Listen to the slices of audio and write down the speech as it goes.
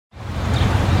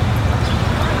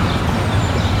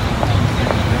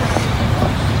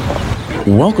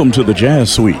Welcome to the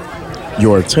Jazz Suite.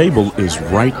 Your table is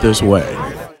right this way.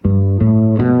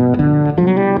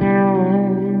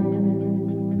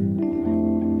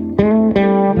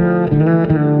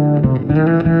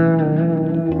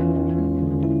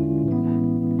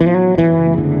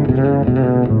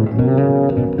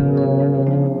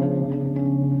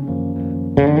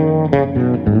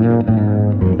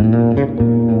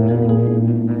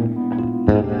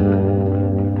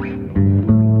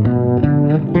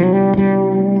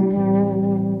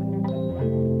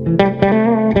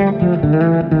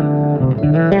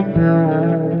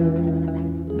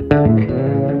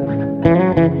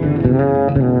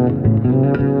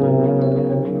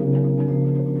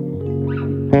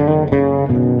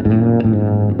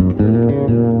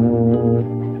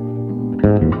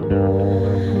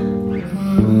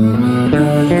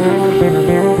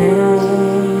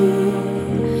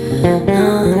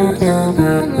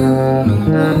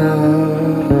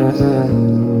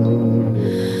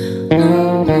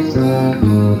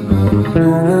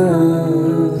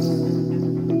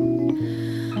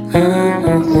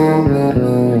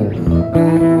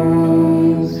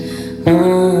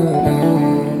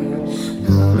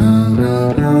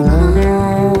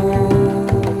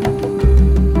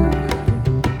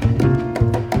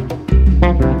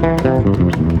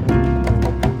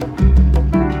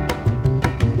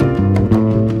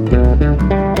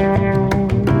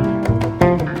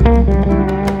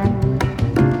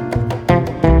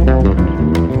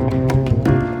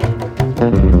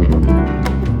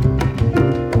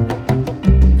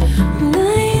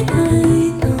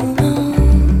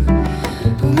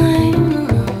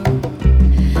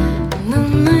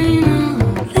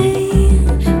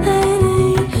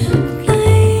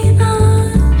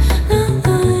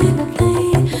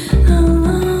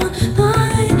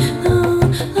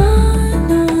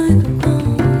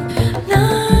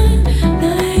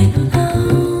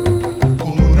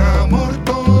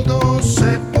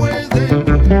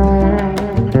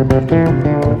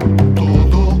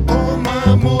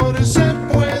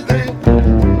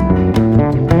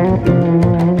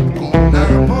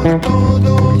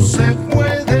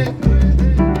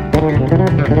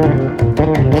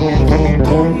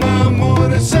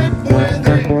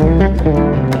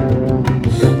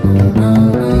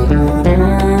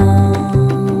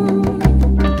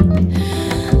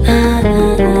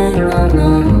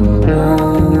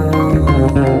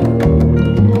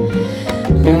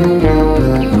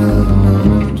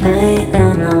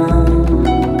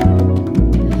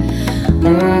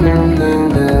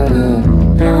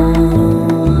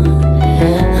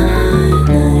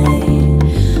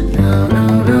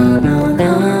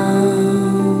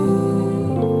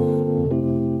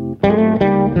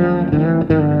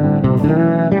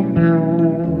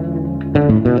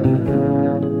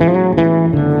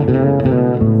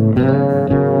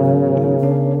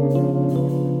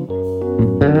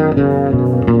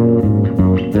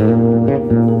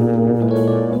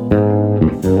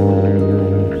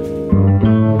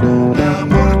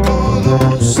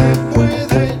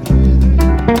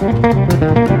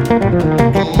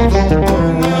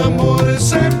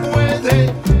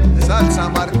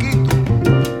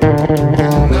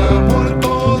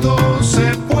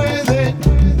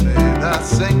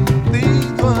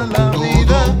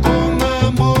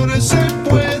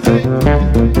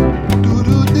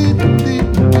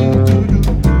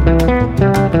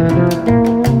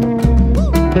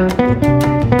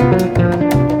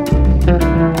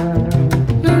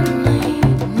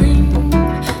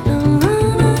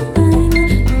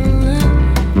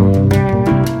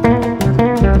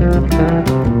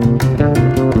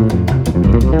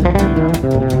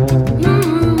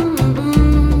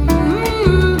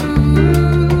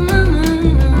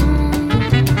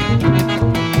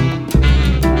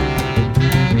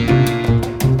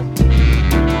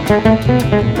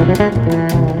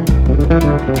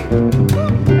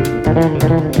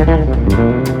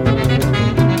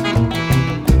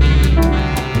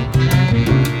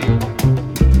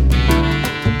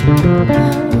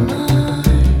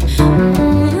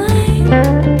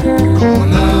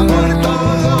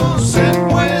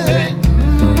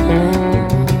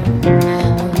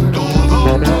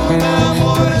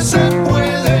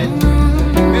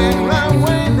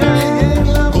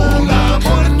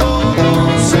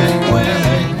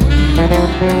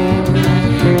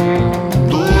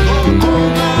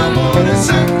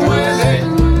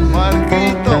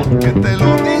 Que te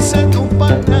lo dice tu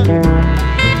pana.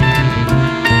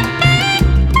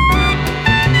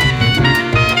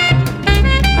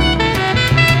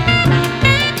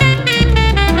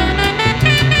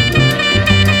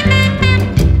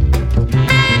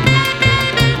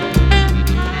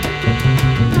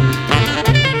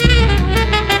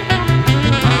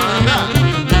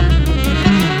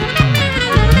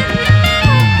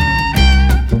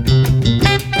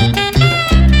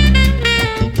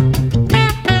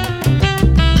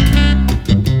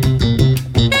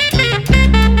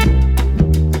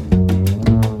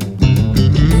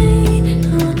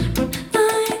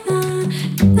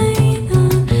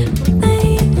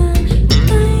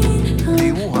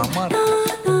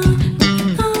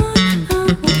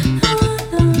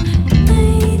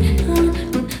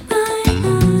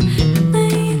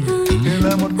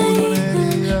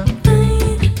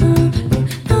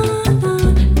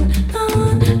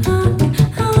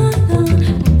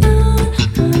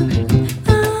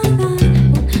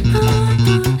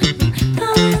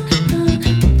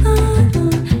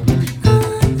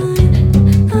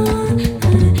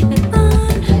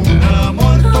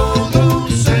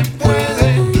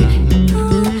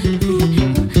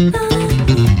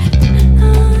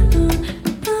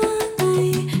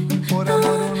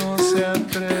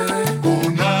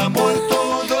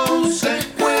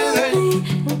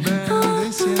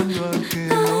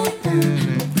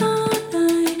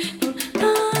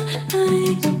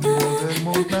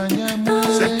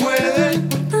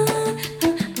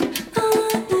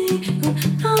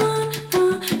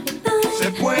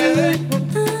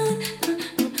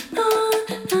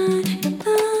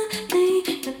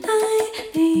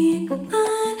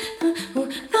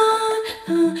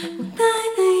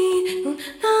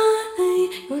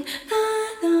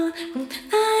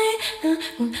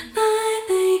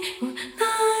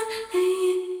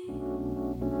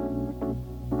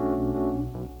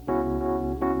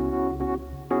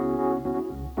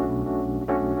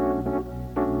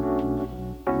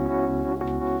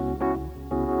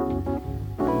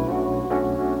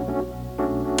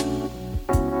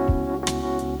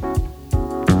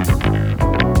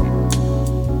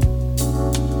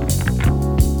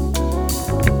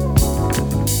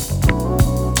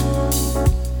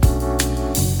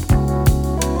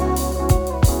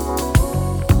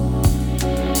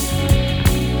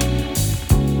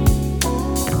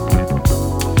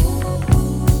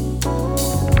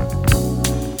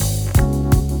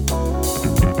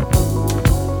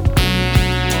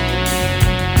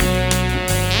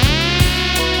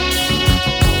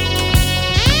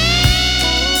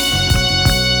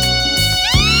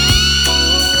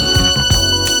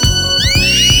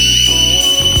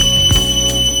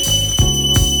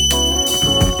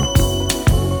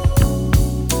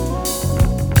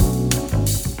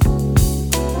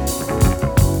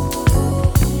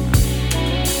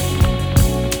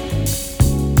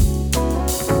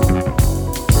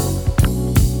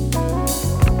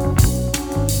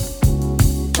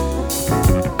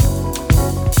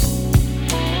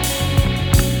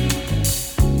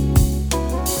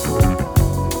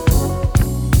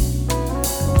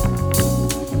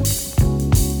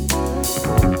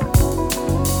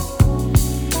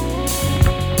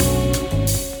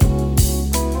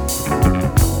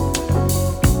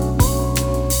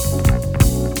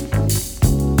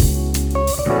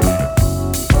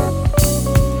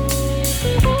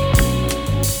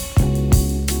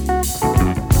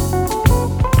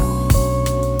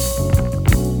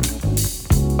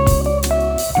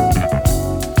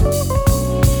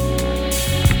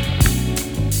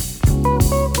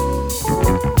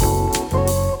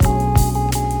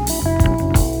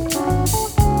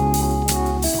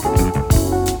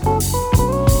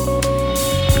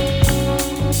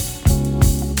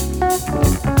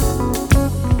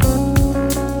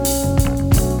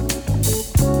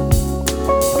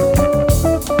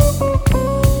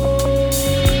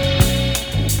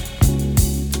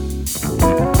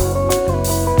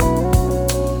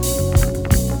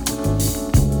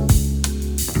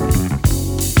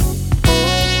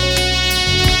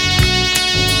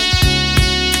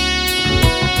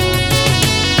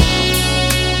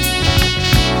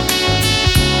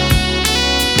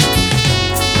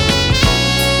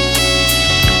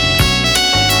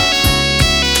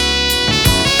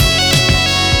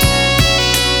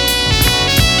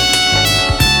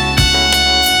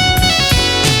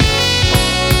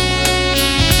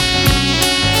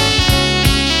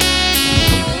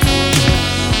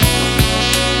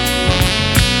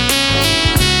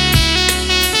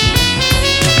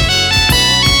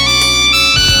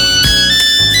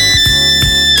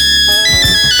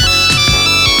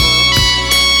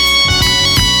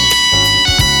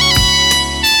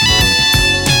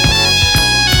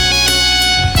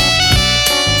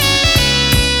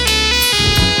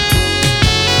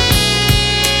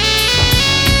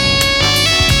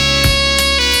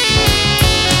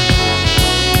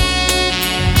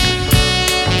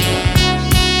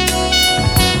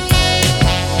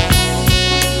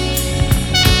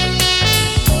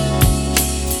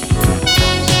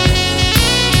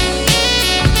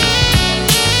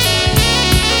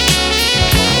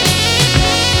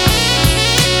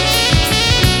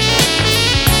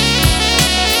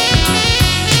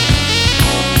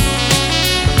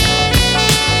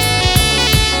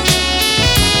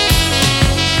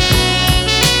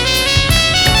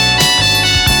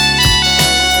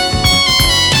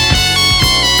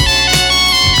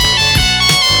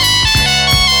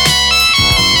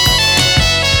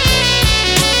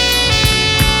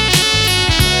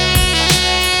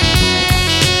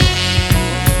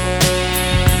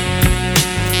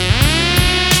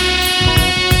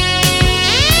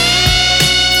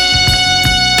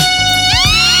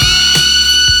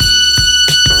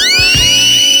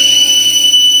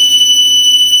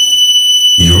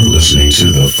 listening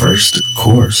to the first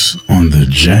course on the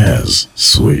Jazz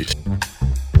Suite.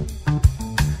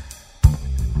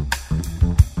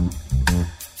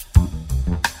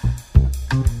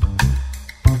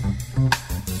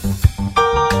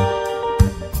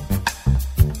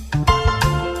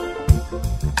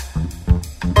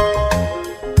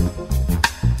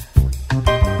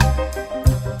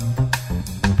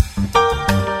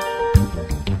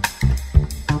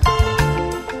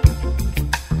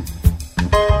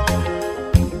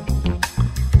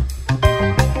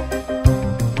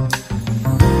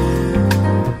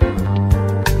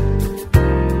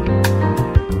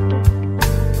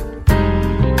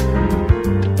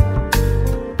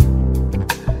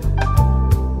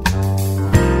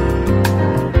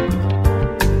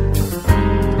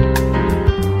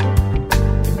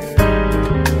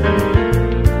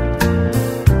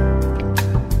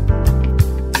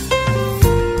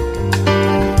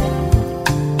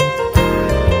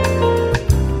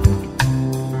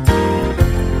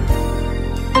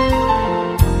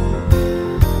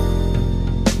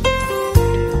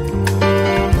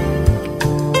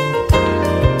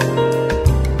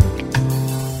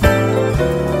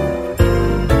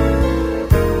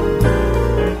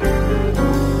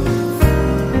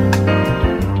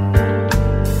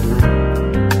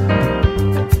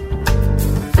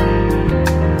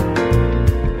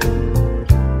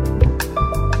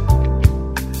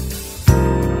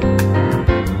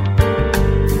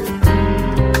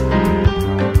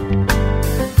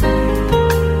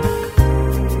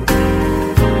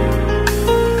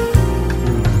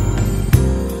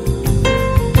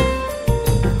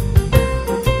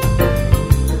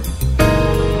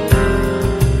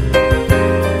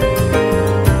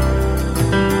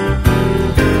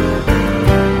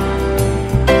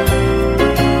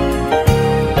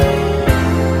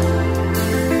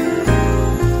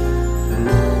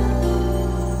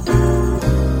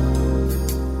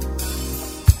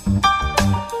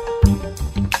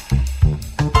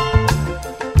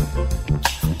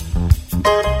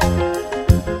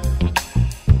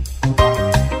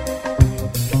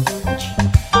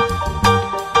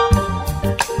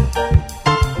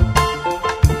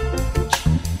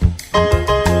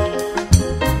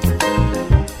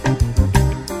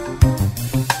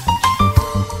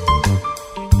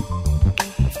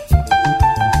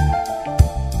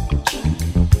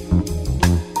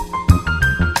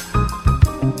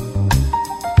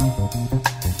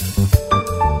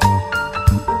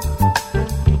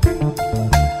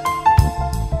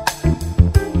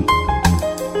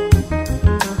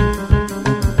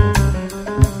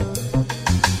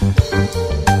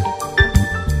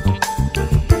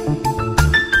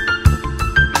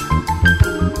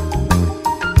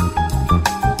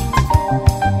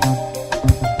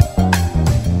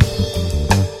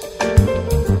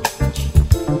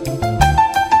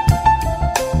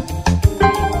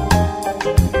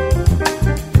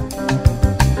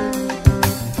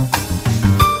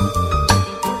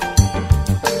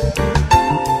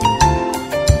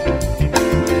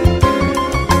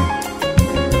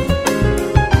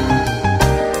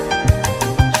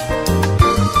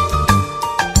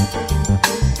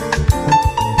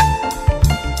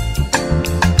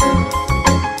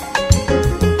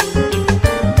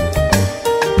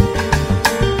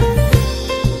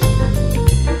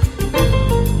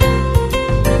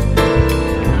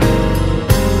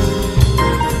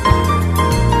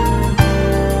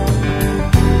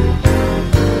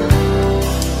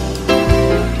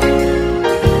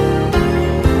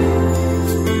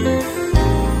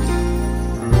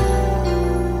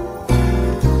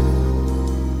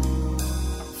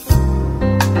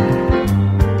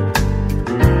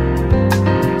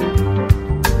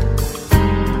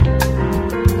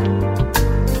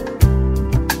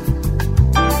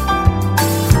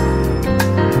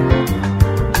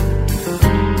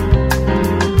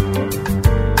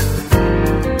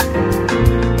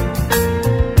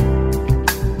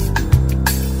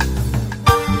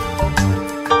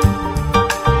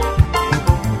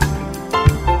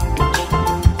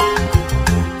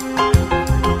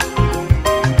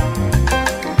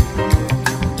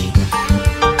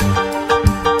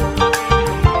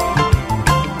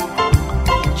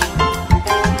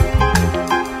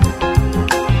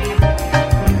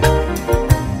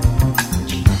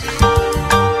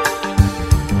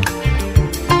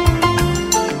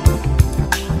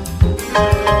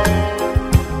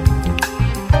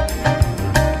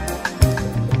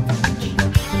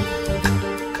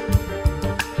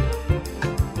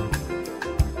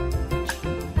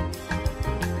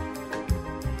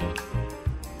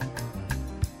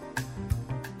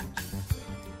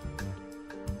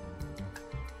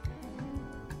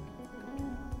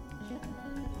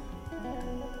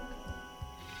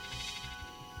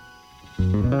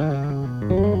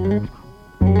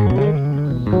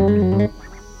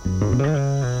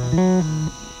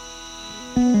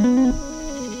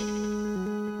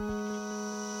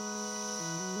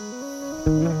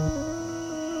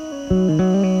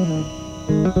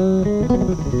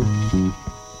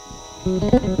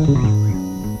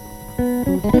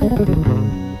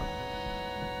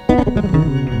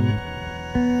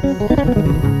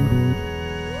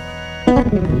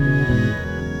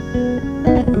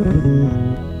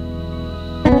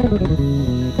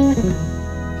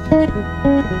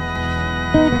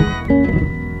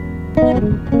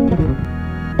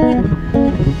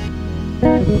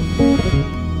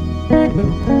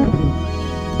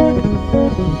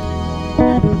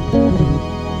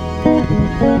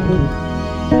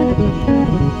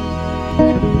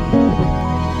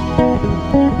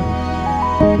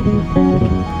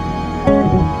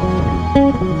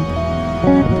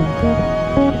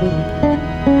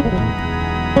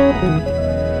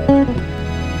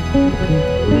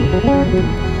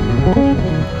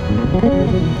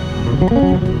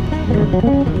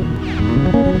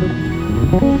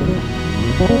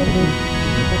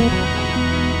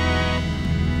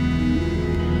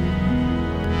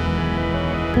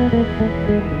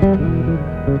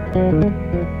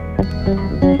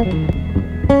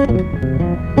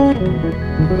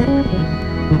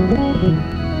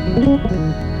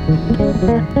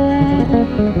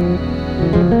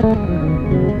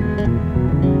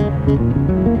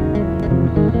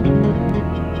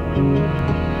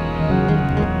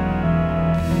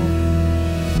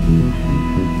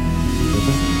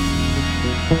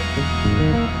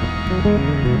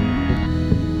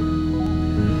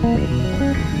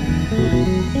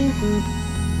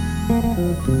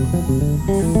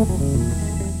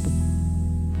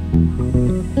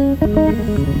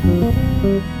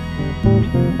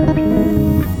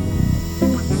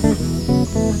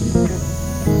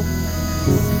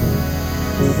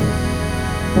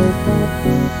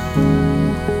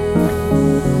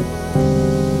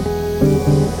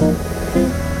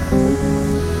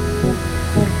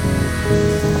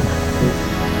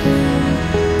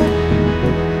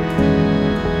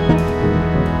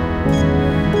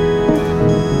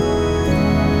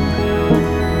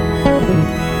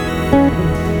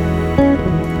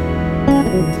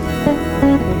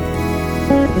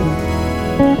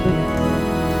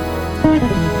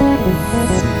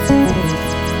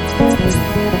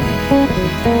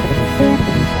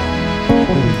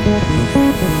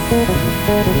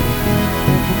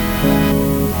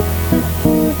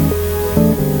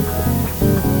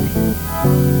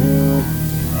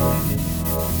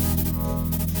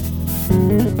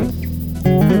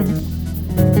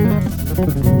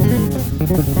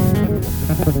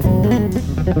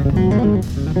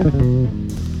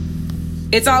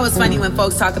 It's always funny when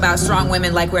folks talk about strong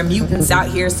women like we're mutants out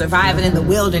here surviving in the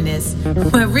wilderness,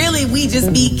 when really we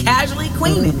just be casually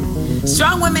queening.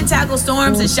 Strong women tackle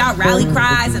storms and shout rally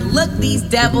cries and look these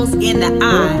devils in the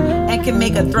eye and can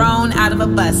make a throne out of a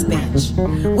bus bench.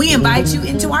 We invite you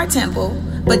into our temple,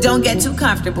 but don't get too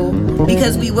comfortable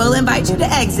because we will invite you to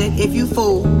exit if you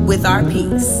fool with our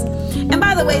peace. And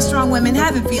by the way, strong women,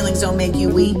 having feelings don't make you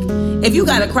weak. If you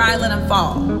gotta cry, let them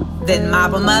fall. Then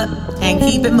mop them up and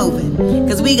keep it moving.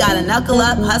 Cause we gotta knuckle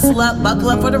up, hustle up, buckle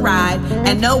up for the ride,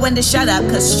 and know when to shut up,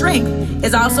 cause strength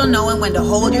is also knowing when to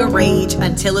hold your rage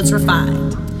until it's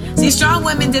refined. See, strong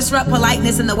women disrupt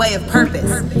politeness in the way of purpose,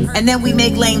 and then we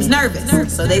make lames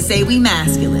nervous, so they say we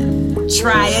masculine.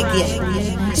 Try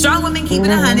again. Strong women keep it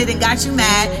 100 and got you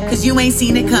mad cause you ain't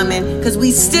seen it coming, cause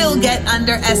we still get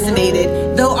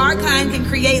underestimated, though our kind can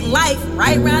create life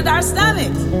right around our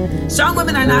stomachs. Strong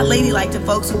women are not ladylike to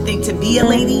folks who think to be a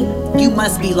lady, you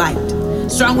must be liked.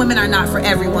 Strong women are not for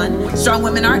everyone. Strong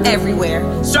women are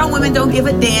everywhere. Strong women don't give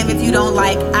a damn if you don't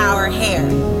like our hair.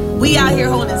 We out here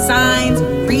holding signs,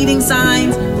 reading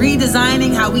signs,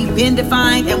 redesigning how we've been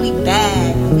defined, and we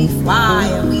bag, and we fly,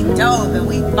 and we dope, and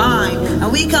we fine.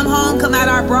 And we come home, come out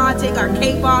our bra, take our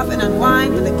cape off, and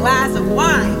unwind with a glass of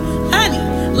wine. Honey,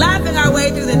 laughing our way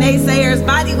through the naysayers,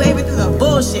 body waving through the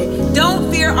bullshit.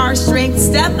 Don't fear our strength,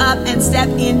 step up and step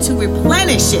in to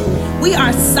replenish it. We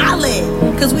are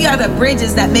solid, because we are the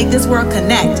bridges that make this world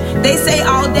connect. They say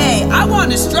all day, I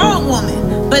want a strong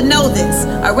woman. But know this,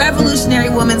 a revolutionary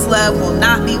woman's love will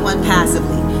not be won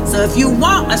passively. So if you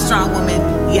want a strong woman,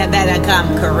 you better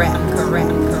come correct.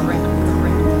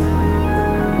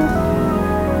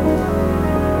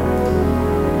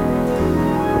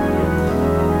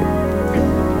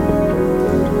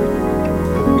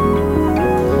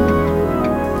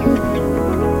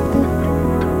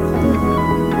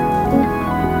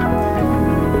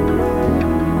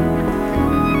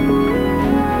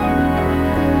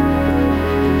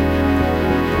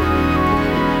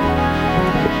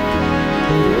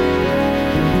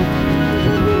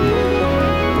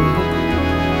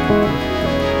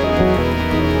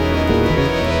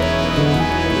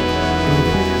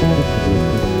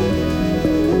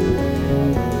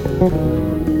 You're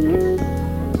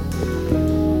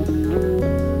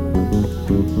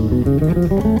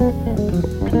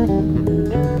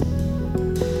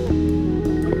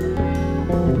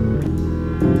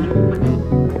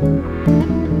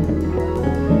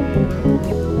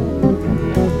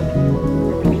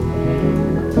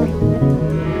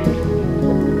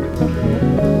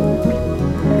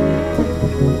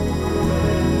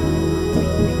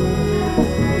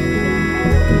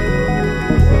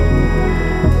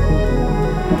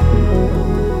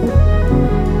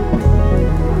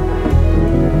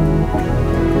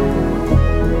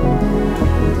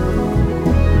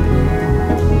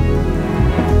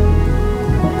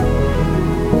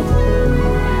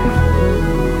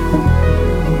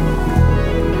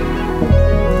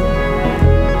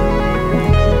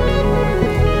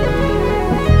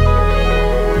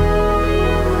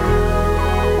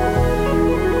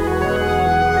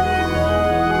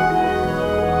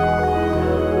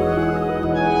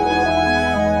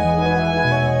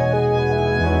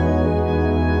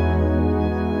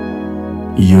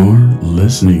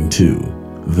listening to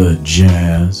The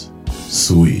Jazz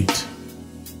Suite.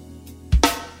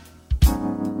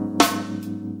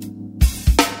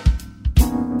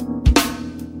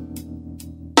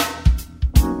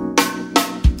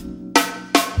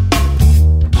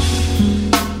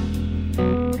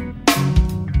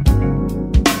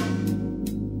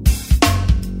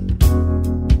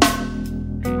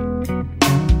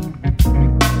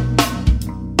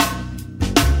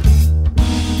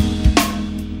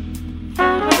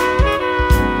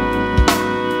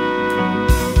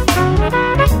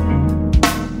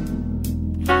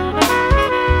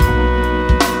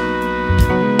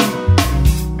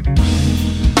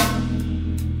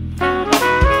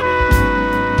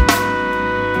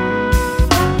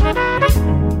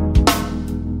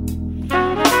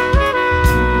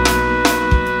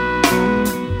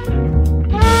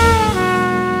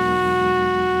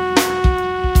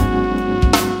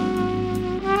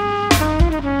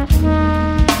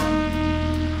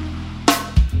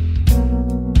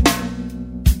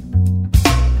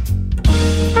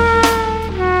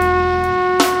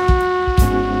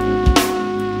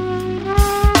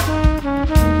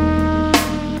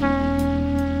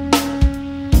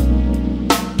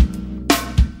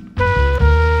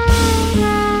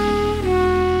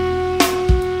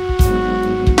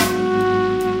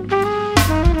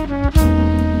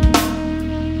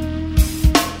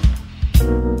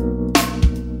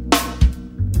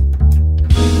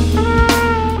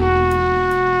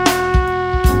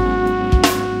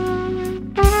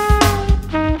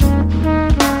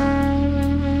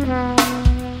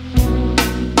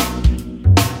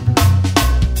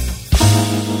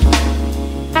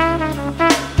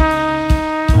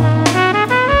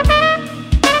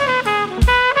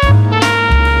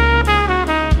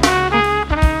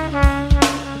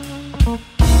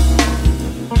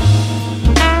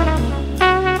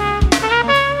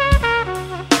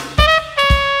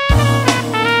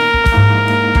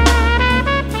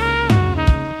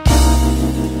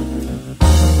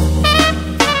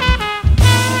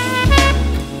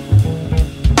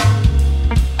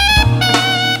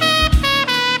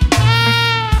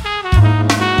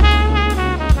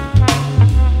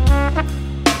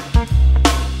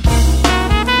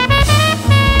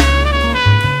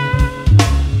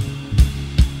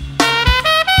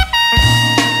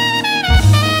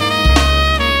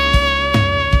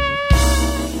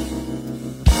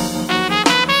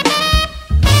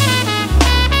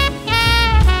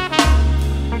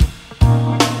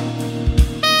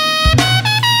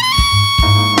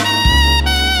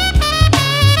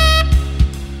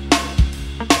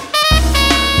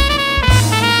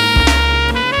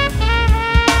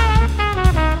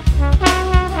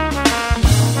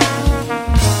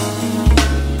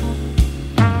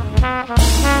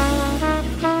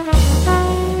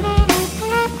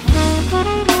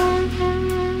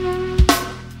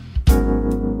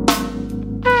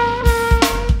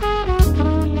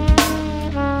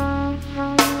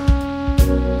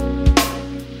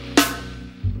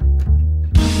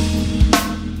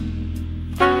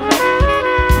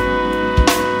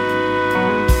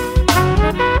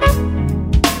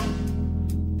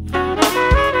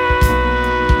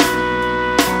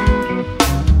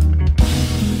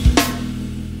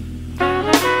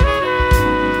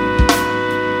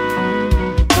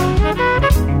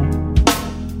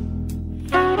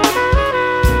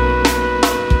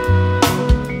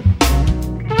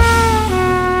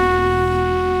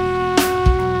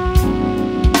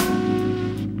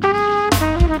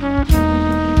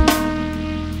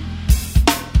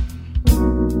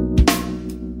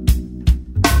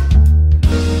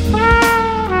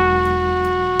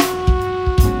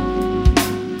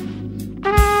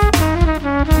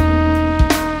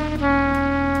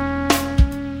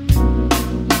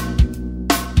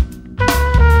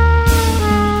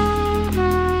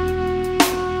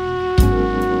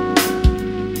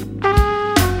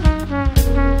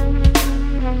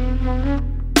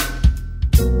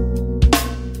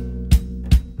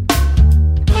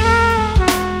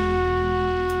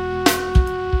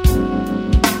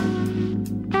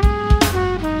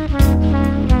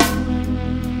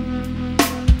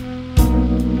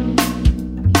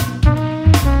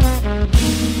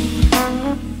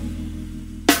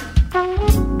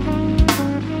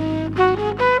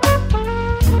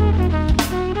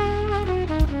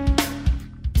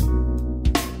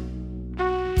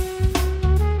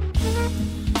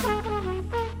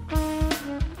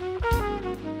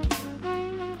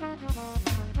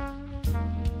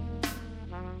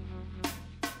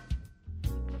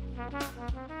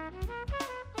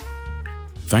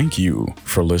 Thank you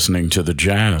for listening to the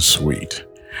Jazz Suite.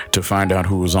 To find out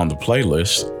who is on the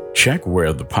playlist, check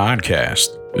where the podcast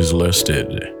is listed.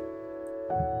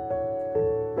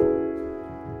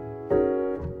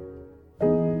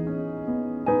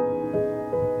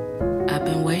 I've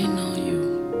been waiting on you.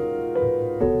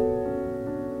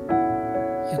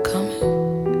 You coming?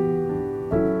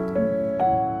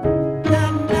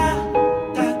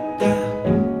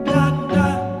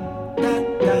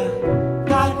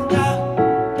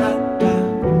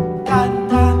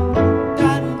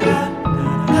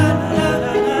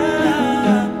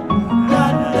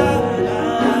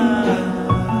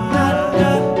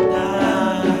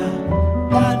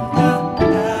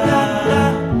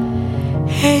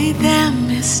 Hey there,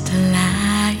 Mr.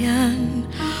 Lion.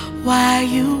 Why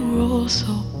you roar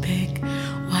so big?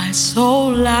 Why so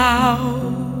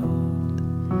loud?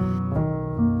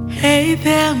 Hey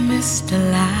there, Mr.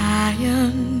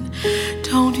 Lion.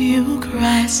 Don't you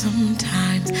cry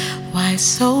sometimes? Why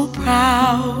so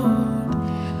proud?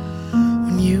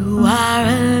 When you are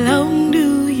alone,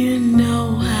 do you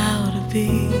know how to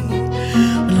be?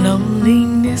 When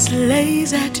loneliness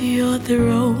lays at your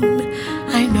throne,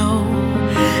 I know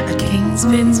a king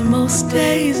spends most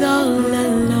days all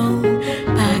alone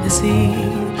by the sea,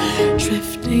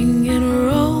 drifting and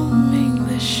roaming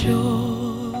the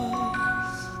shores.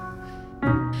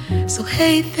 So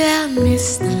hey there,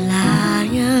 Mr.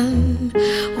 Lion,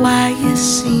 why you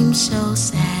seem so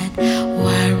sad?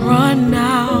 Why run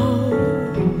now?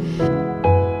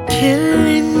 Kill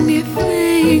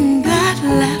anything that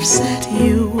laughs at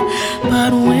you,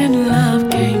 but when love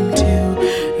came to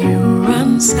you,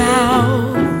 run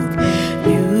south.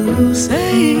 You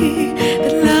say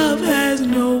that love has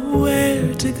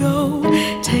nowhere to go,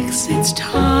 takes its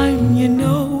time, you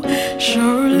know.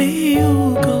 Surely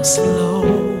you go slow,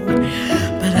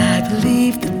 but I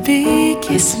believe the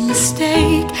biggest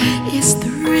mistake is the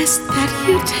risk that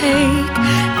you take,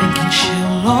 thinking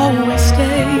she'll always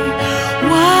stay.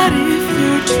 What if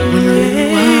you're too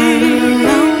late? When you are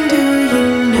alone, do you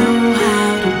know how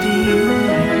to be?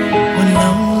 When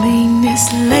loneliness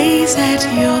lays at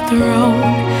your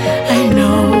throne, I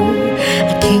know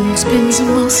a king spends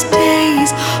most days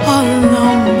all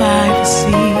alone by the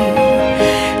sea,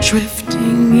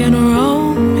 drifting and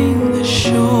roaming the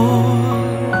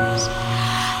shores.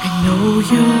 I know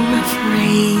you're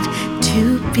afraid to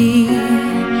be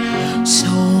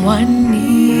so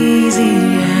uneasy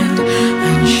and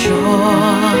unsure,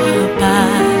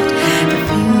 but the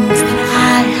things that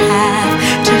I have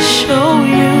to show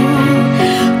you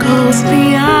goes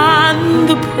beyond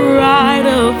the pride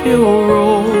of your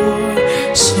roar.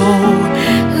 So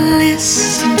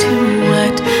listen to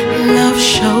what love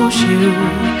shows you.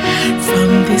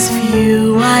 From this view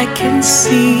I can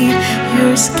see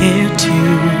you're scared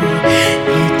too.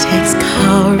 It takes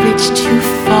courage to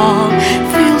fall,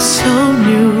 feel so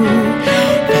new.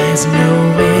 There's no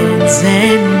ins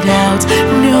and outs,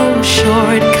 no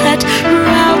shortcut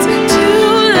routes to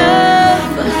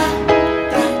love.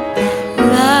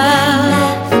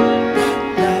 Love,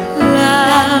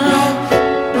 love,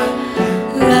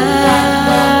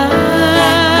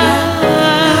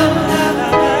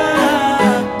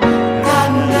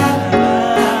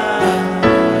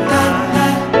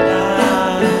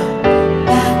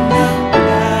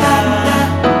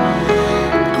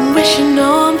 I'm wishing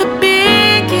on the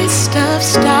biggest of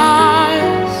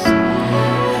stars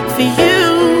for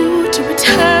you to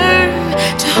return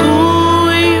to who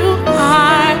you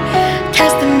are.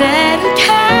 Cast the net and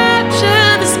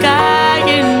capture the sky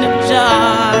in a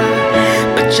jar,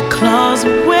 but your claws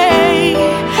away,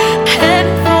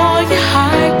 heading for your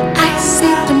heart. I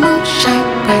see the moon shine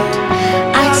bright.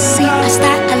 I see a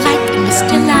star I like,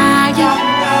 Mr. Lion,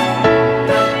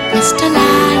 Mr.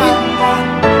 Lion.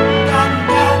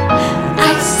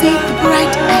 I see the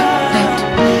bright at night,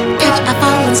 catch a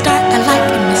falling star I like,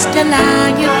 Mr.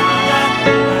 Lion,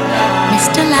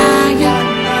 Mr. Lion.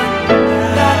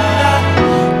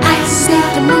 I see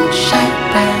the moon shine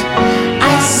bright.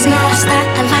 I see a star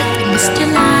I like, Mr.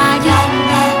 Lion,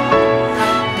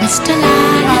 Mr.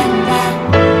 Lion.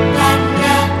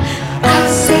 I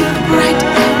see the bright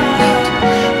at night,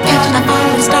 catch a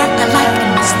falling star I like,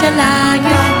 Mr.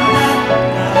 Lion,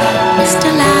 Mr.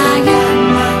 Lion.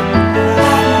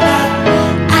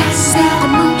 I see the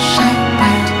moon shine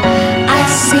bright. I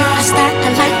see a star I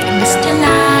like, Mr.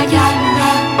 Lion,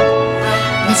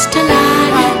 Mr.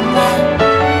 Lion.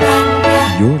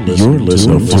 You're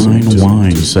listening to a fine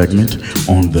wine segment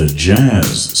on the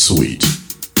Jazz Suite.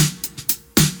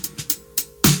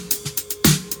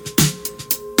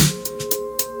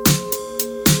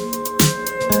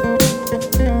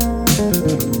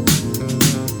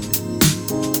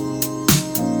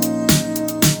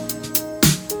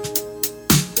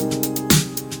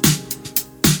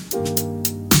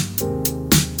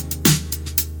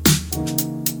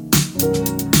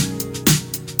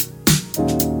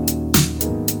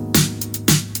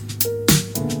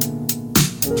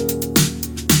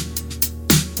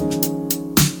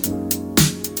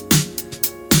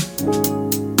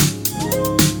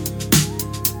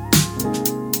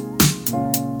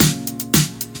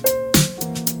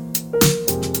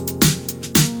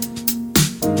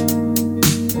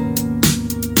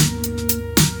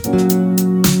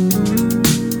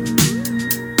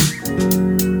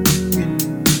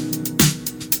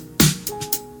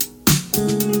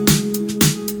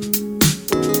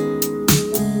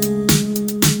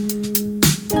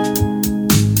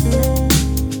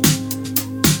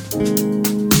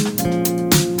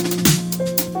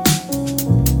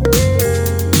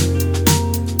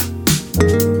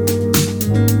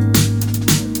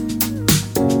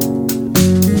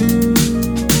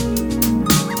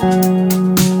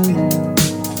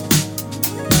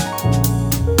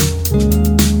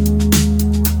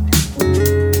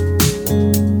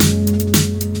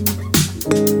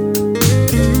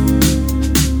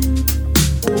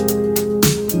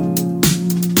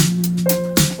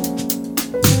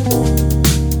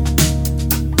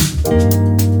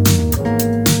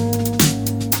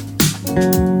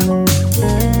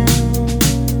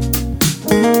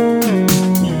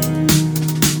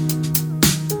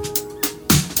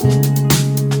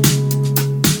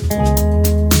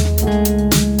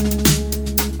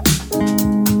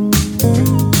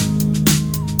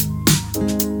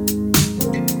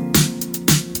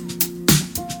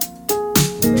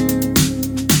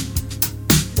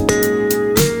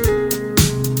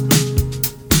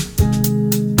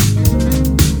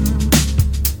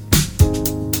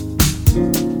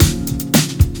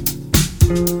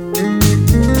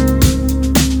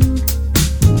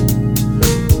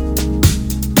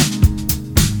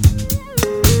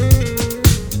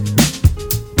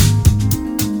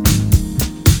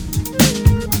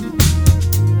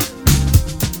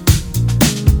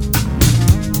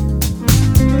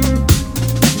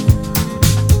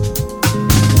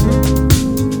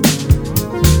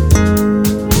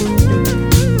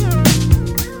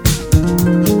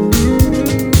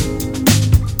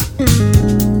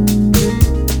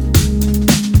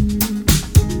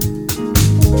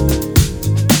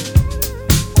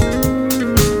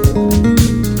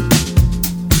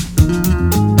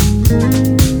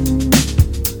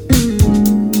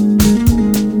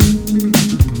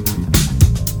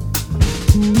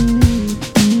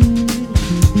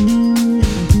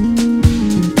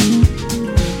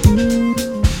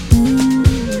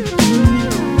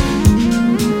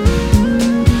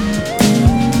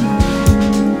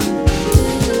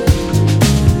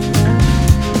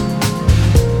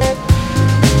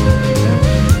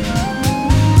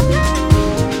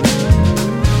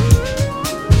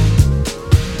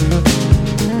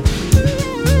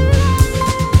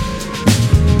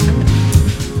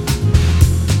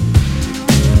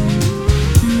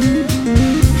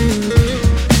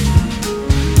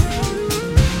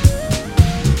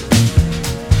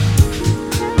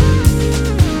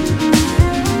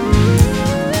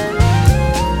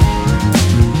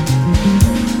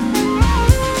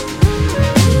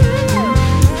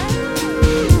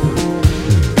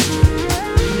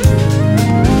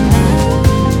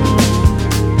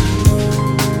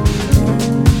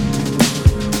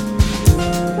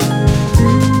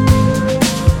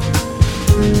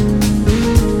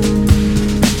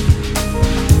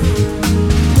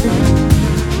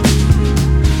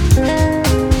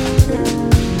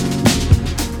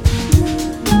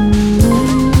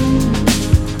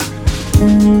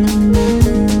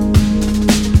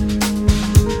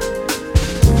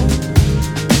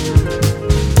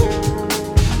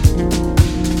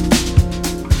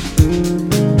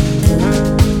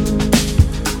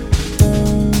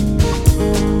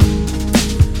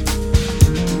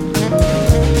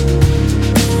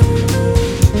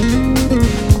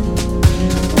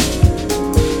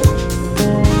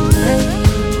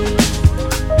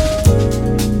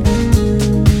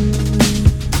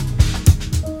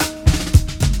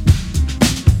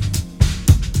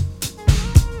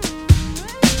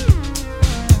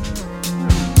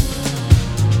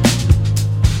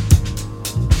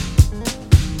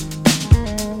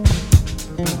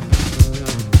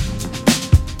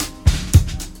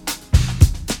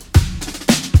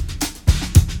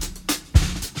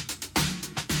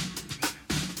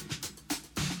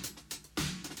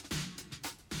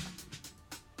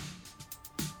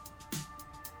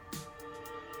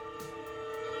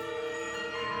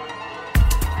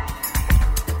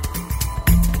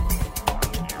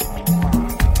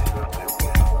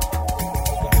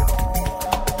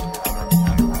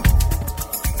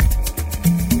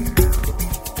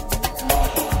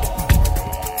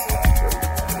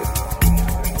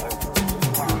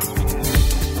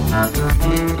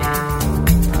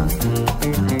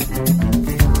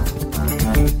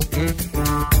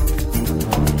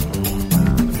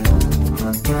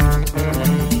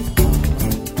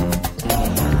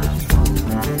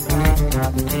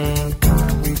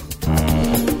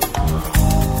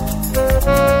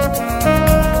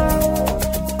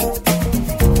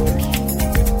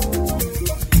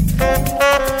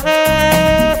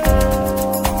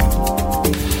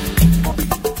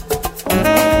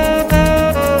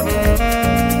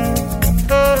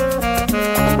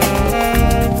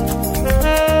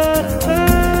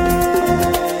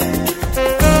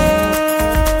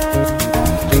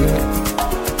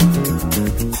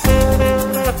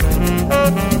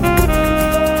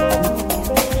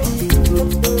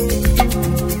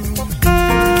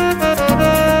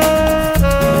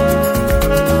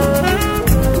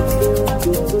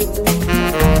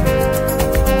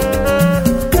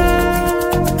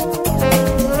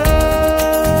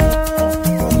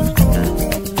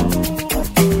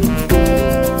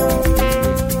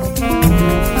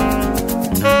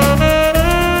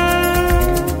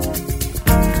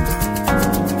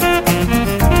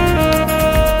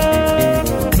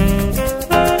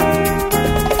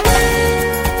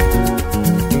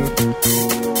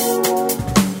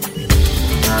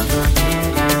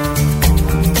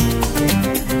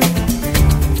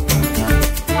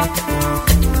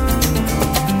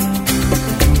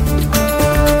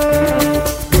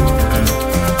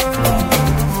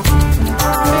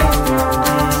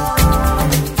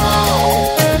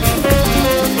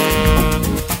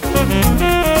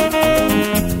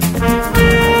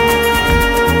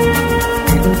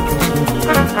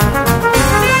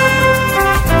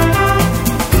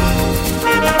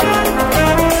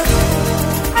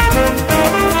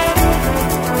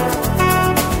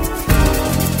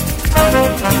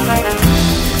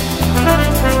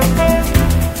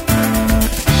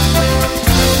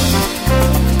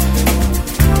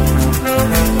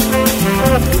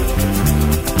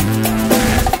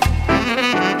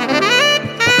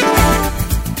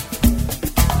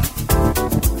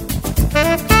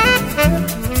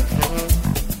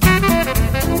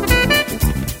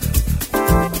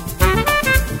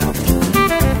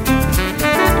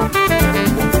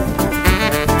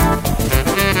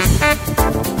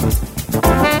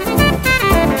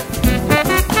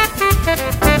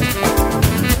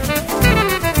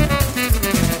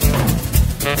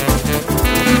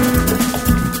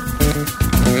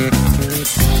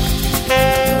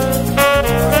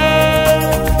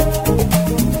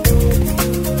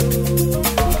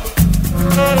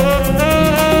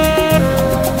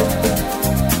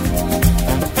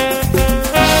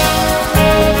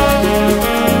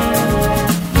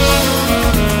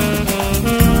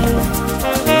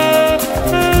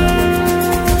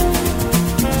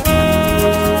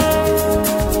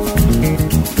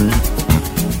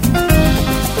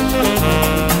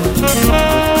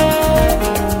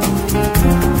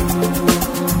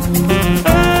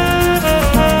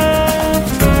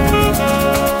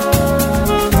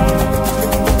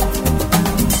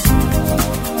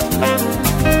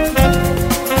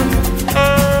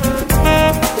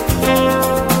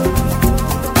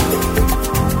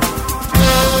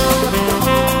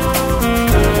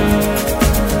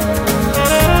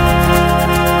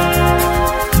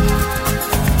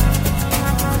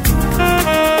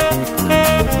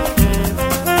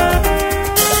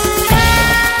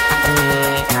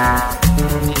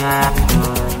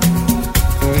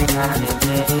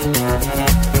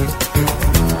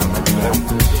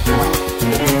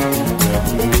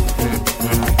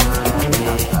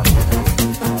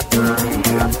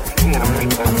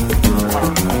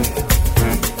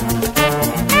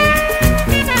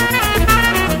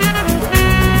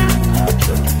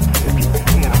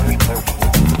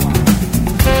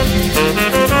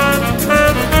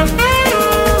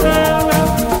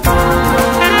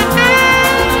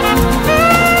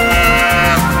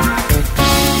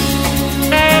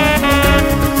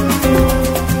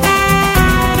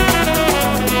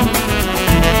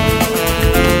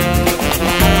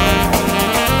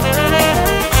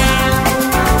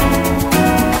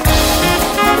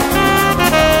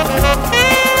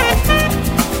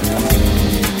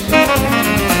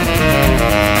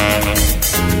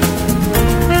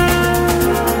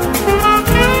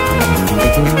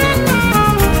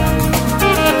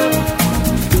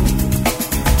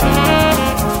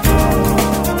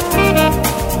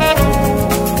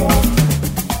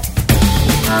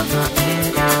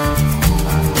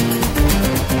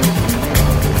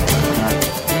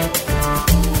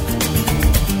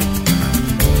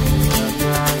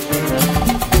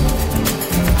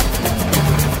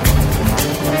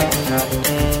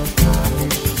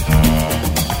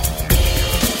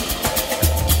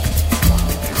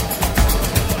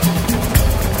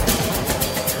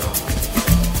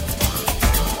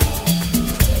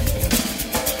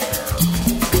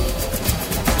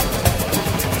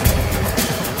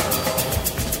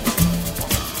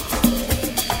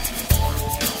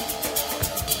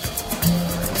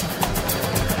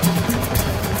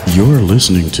 You're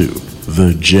listening to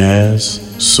The Jazz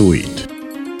Suite.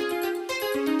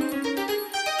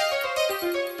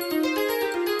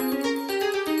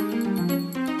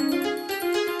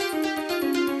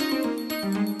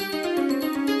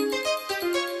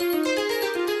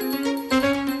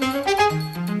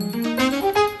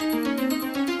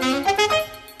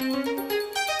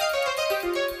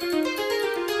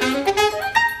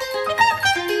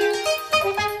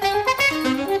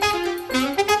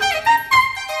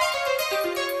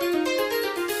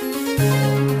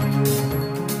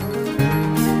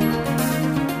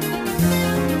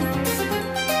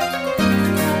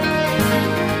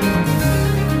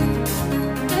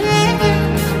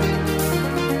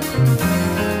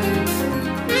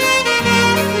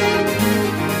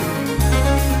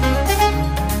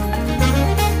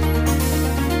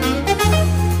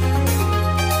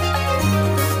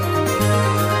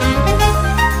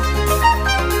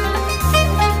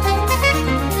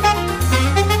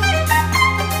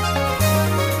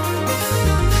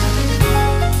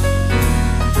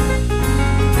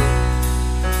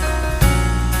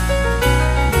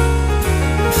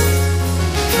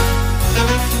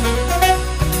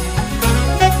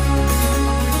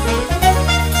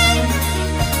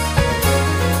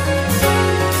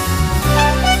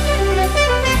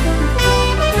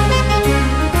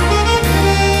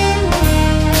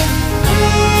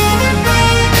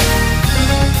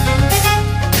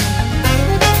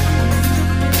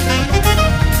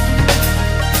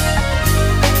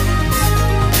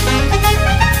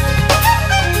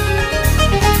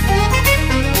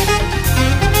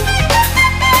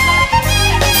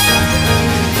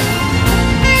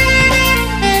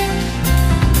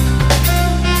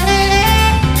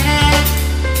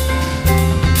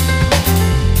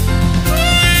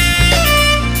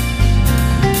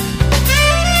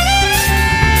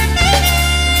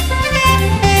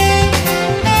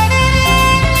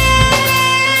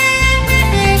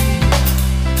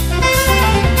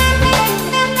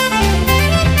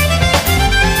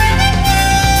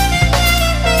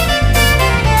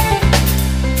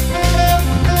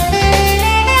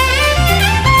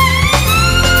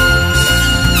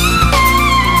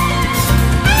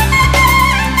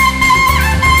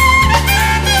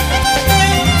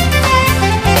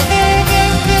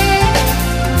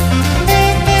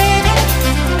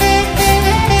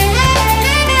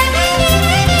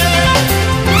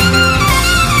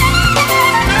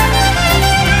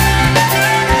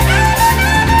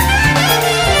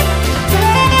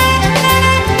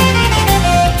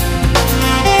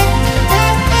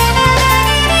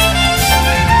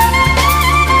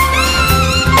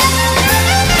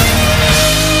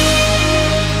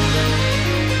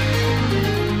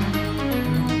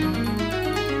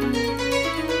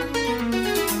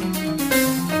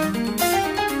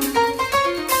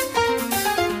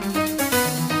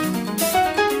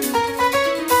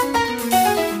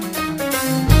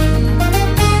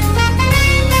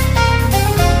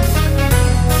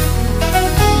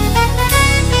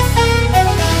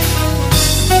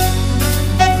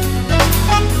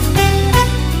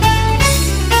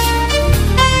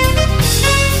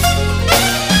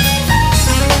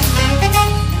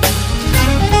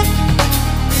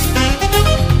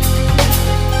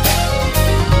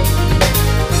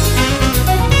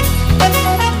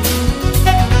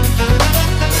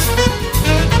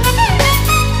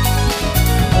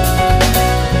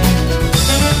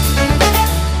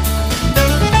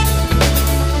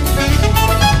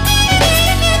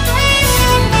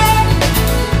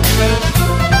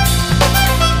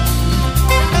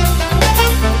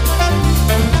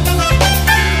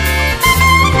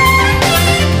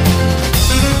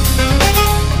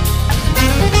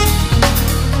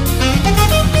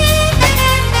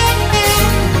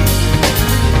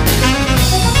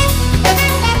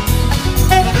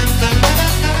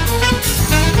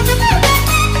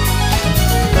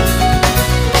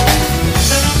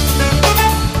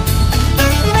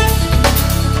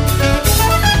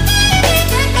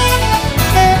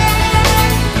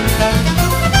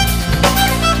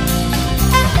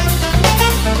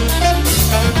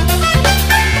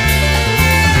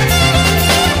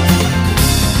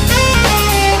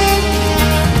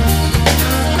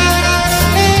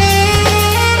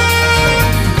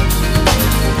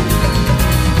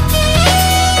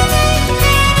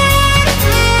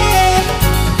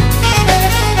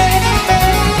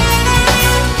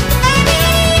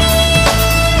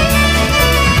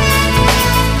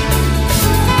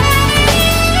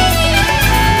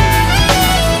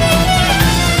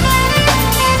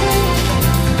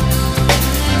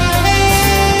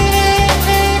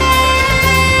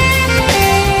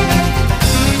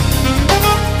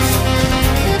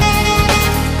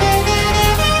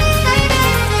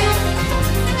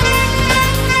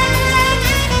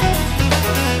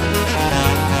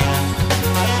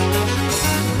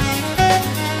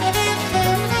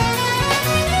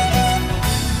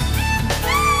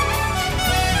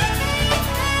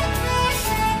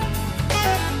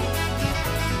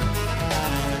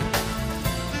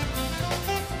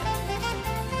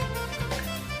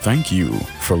 Thank you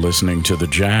for listening to the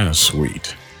Jazz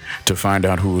Suite. To find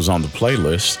out who is on the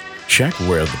playlist, check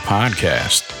where the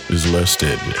podcast is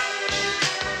listed.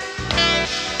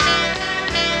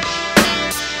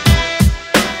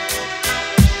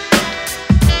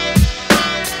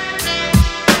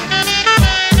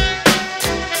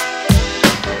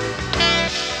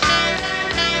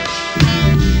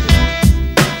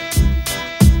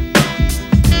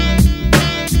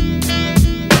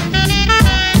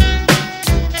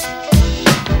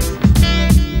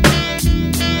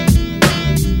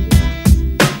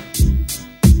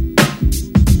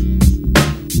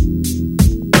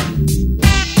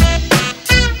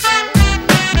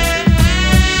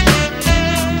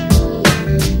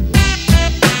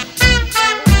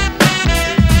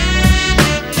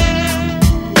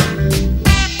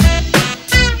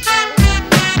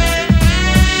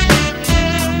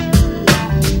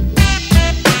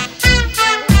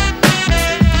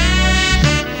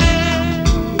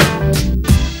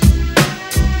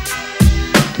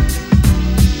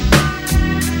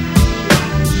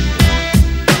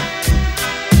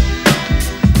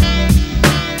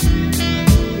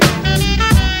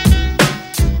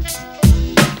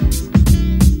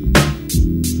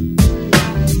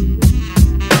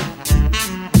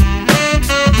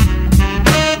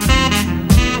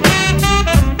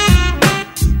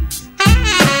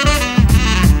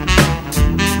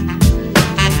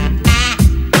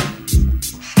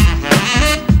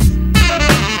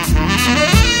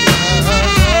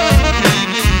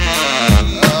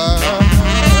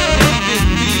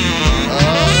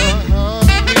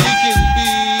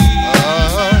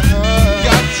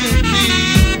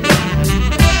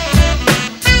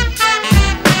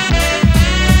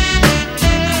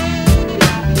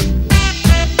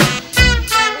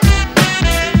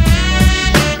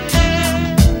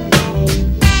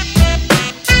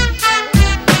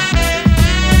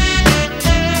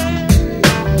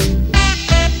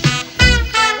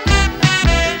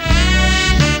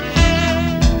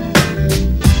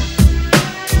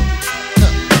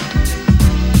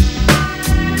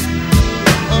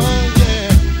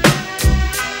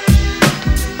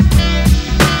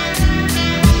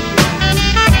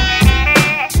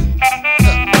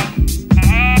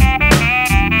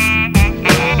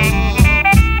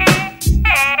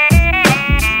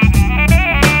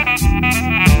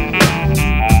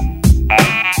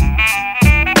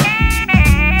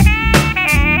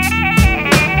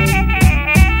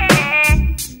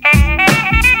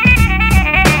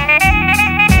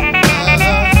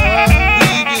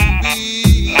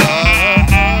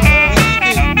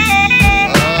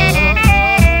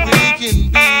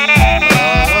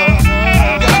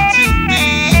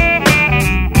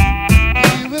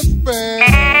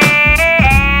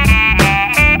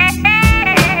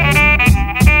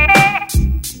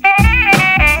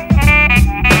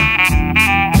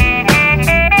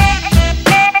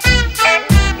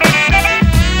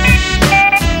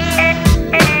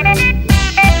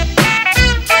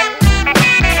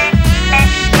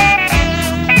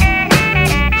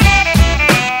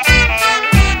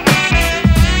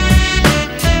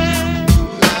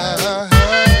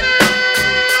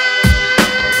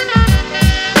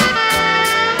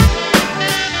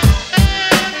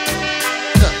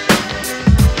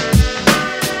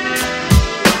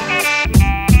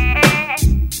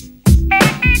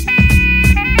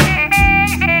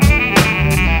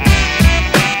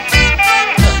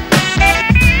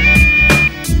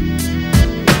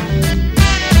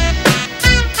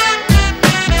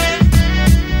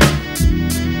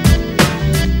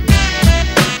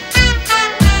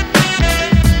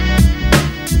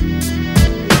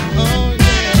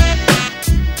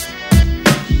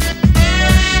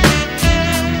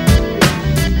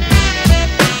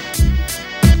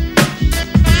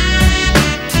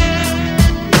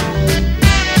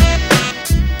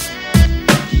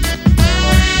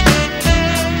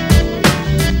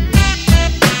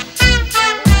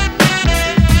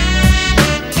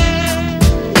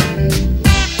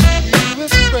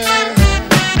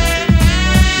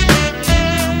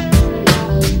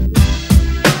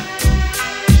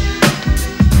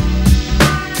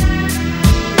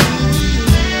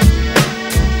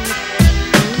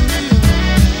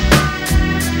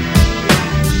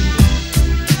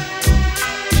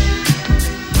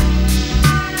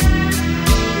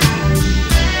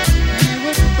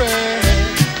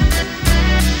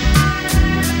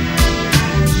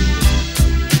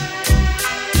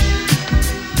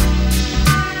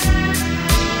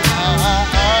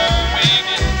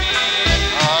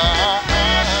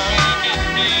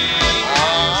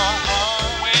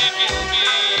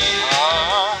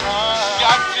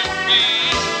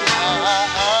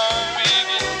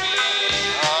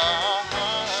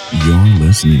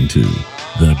 listening to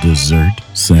the dessert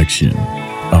section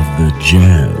of the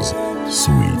Jazz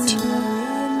Suite.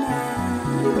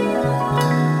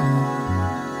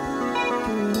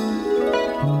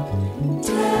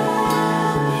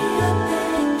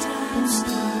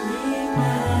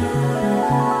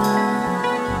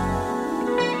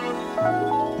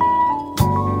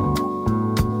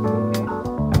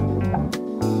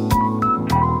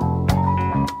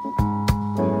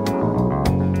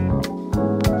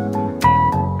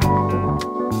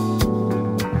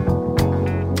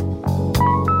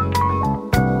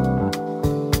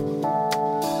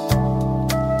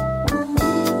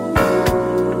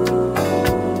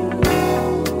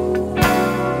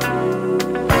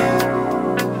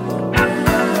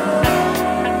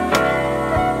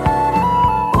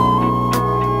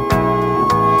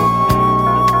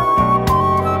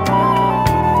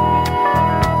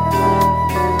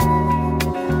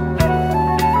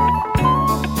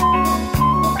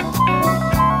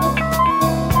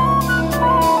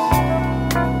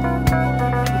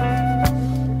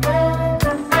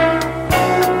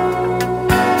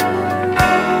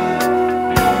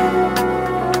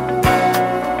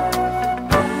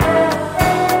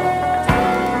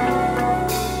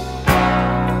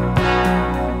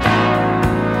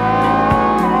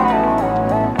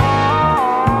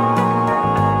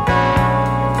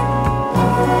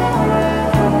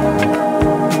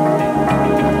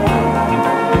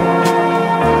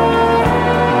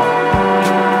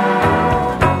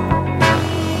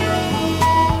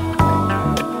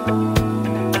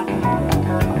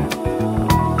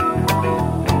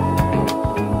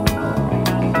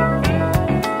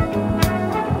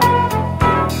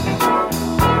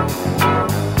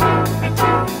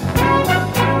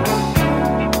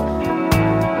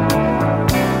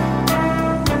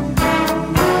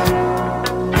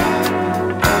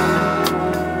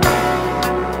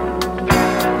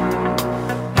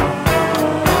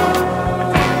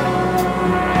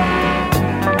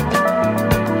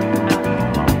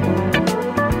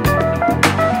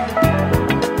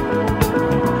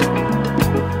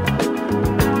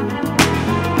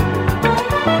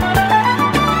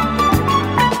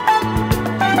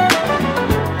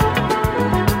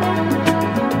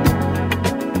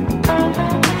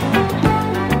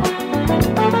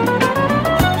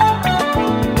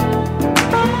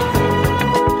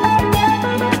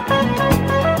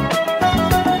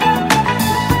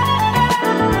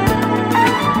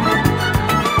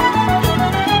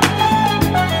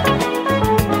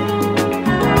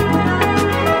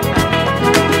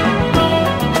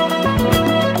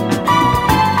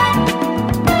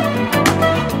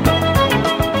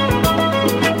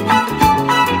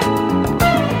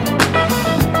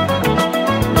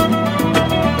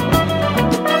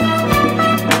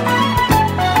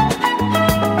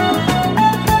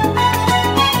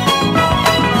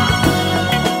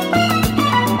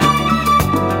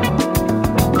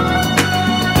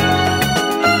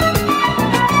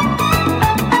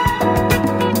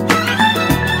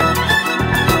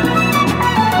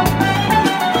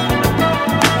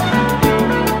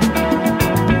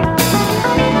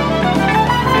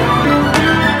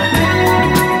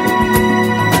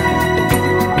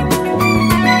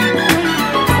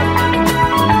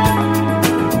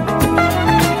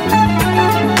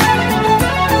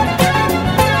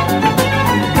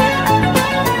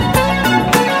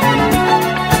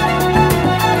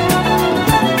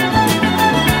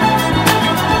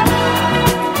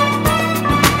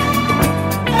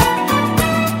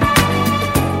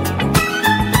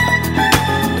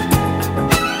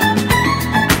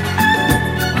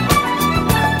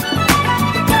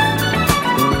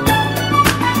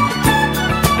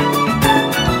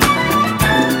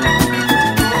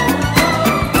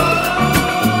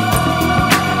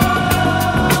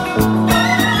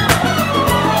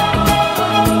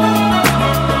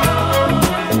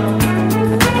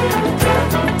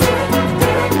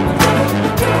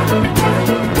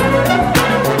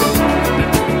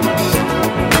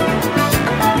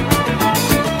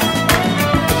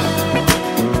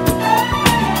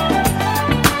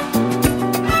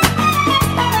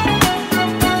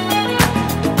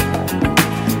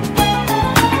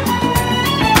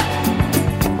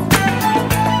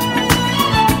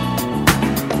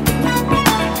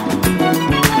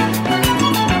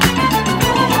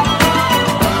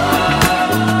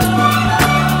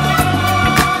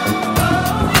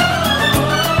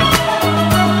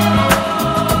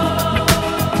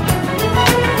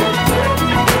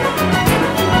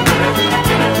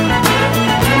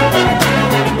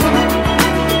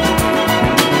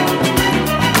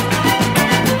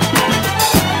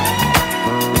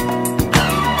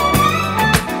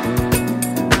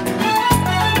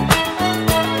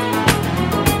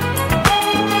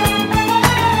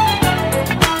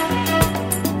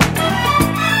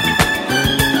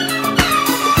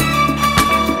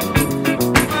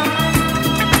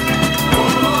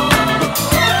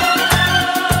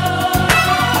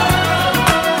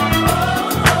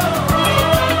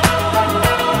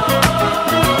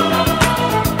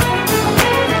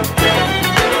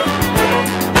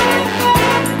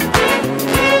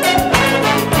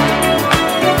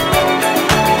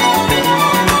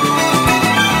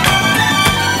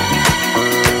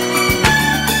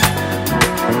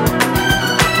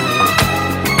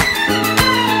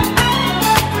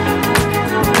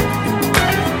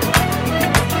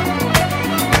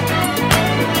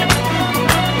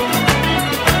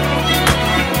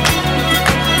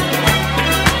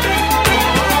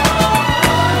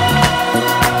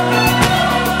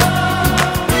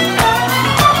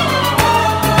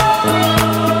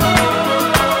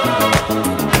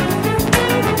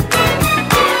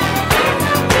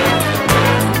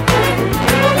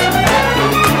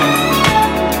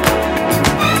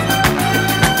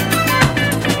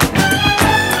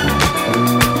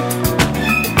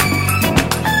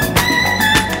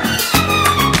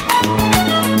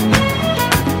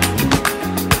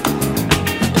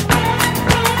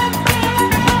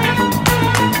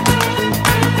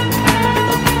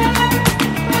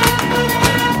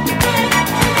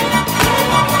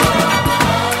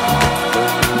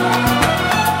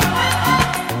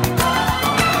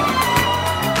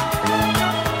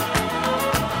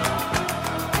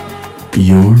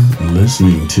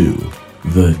 listening to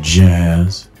The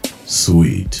Jazz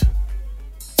Suite.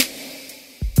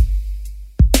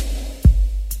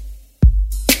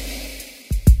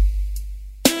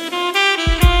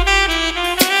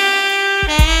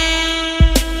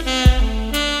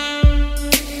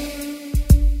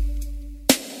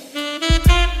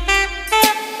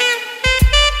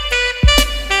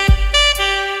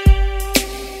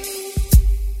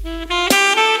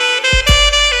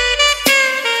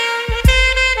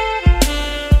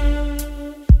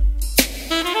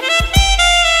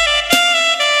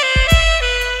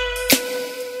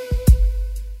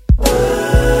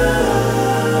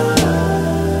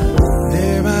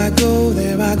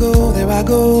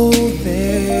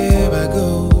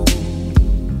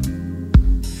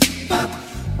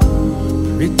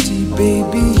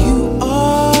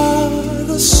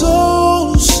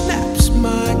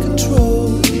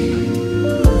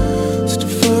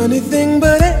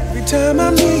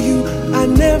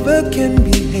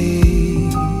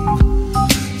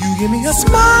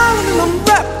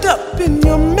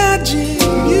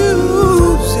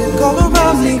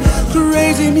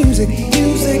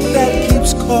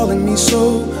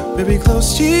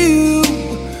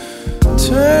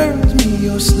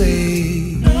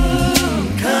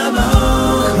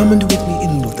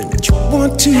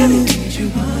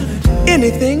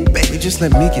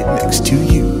 Let me get next to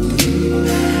you.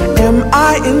 Am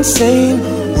I insane,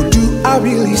 or do I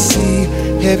really see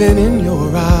heaven in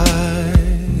your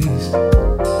eyes?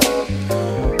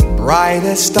 Bright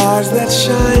as stars that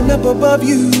shine up above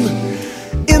you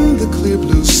in the clear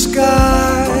blue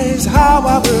skies. How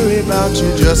I worry about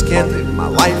you, just can't live my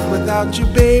life without you,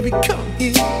 baby. Come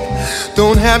here,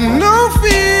 don't have no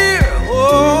fear.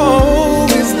 Oh,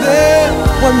 is there?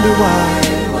 Wonder why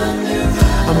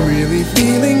I'm really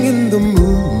feeling in the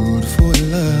mood for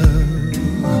love.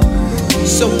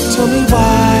 So tell me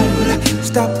why,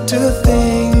 stop to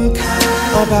think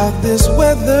about this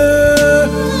weather,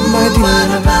 my dear.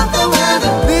 What about the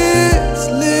weather? This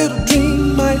little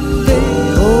dream might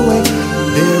fade away.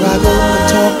 There I go,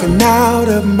 talking out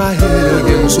of my head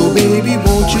again. So baby,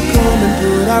 won't you come and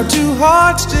put our two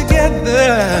hearts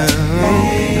together?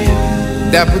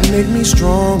 That would make me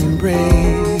strong and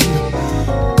brave.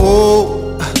 Oh,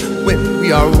 when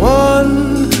we are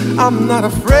one, I'm not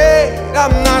afraid,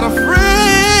 I'm not afraid.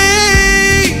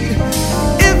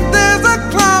 If there's a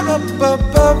cloud up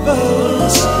above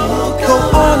us, go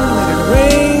on and let it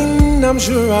rain. I'm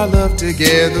sure our love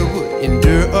together would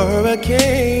endure a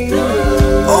hurricane.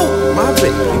 Oh, my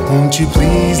baby, won't you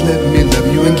please let me love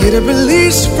you and get a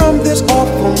release from this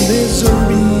awful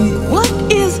misery? What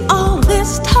is all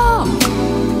this talk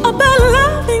about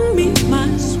loving me, my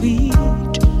sweet?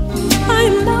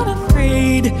 I'm not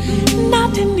afraid,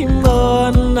 not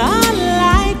anymore, not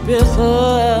like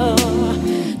before.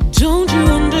 Don't you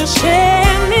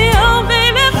understand me? Oh,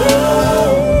 baby,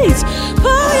 please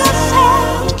pull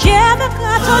yourself together,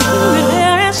 'cause I do it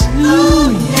very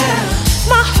soon.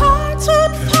 My heart's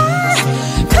on fire.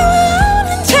 Come on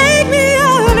and take me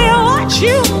over. Watch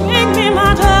you make me,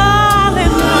 my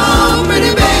darling. Oh,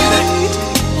 pretty baby,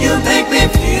 you make me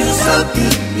feel so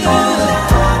good.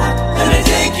 Let me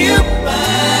take you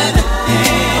by the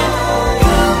hand.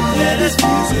 Come, let us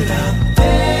visit out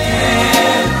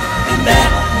there in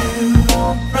that new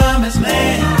promised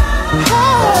land.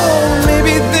 Oh,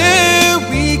 maybe there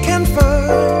we can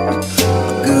find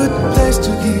a good place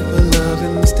to keep a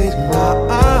loving state of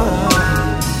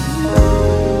mind.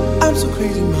 I'm so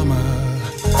crazy, mama.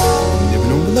 You never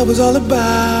know what love was all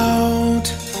about.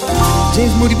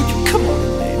 James Moody, would you come on,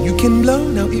 man? You can blow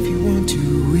now if you want to.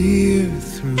 We're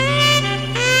through.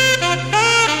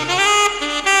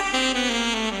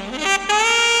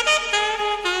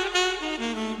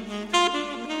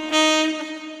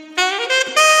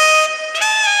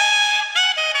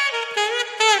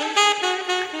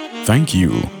 Thank you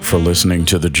for listening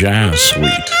to The Jazz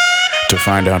Suite. To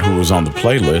find out who is on the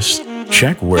playlist,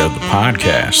 check where the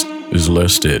podcast is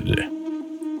listed.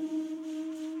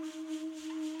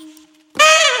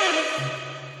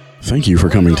 Thank you for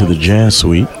coming to The Jazz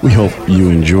Suite. We hope you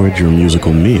enjoyed your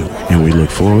musical meal, and we look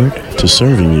forward to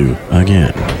serving you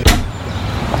again.